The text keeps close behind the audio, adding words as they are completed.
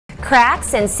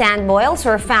Cracks and sand boils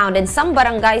were found in some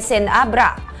barangays in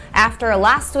Abra after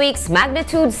last week's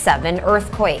magnitude 7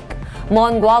 earthquake.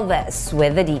 Mon Gualvez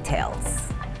with the details.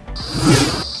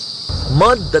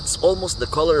 Mud that's almost the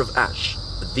color of ash.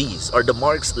 These are the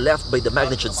marks left by the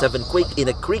magnitude 7 quake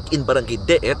in a creek in Barangay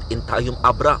Deet in Tayum,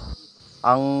 Abra.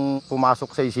 Ang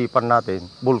pumasok sa isipan natin,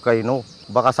 volcano.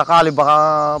 Baka sakali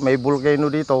baka may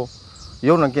volcano dito,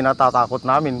 yun ang kinatatakot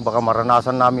namin. Baka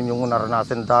maranasan namin yung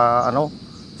naranasan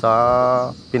sa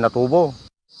Pinatubo.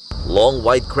 Long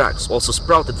wide cracks also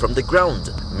sprouted from the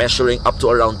ground, measuring up to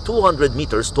around 200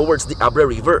 meters towards the Abra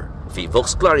River.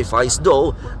 PHIVOLCS clarifies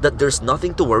though that there's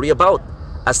nothing to worry about,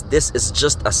 as this is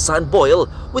just a sand boil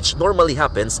which normally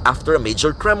happens after a major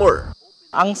tremor.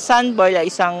 Ang sand boil ay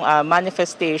isang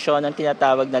manifestation ng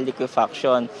tinatawag na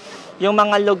liquefaction. Yung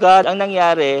mga lugar, ang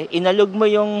nangyari, inalog mo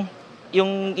yung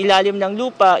ilalim ng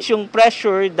lupa, yung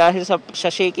pressure dahil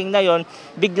sa shaking na yon,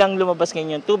 biglang lumabas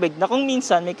ngayon yung tubig na kung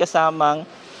minsan may kasamang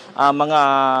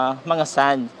mga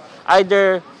sand.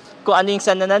 Either kung ano yung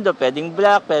sand na nando, pwedeng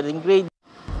black, pwedeng gray.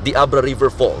 The Abra River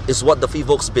fault is what the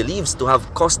PHIVOLCS believes to have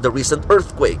caused the recent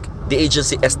earthquake. The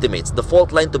agency estimates the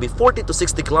fault line to be 40 to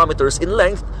 60 kilometers in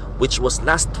length, which was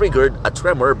last triggered a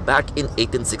tremor back in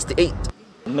 1868.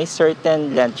 May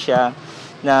certain length siya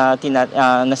na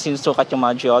sinusukat yung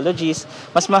mga geologists.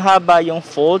 Mas mahaba yung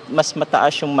fault, mas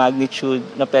mataas yung magnitude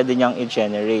na pwede niyang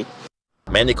i-generate.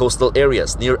 Many coastal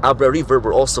areas near Abra River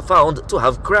were also found to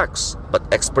have cracks, but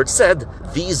experts said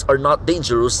these are not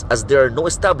dangerous as there are no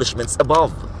establishments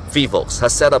above. PHIVOLCS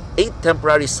has set up 8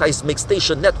 temporary seismic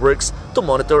station networks to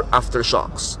monitor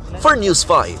aftershocks. For News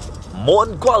 5,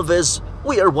 Mon Gualvez,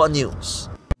 we are One News.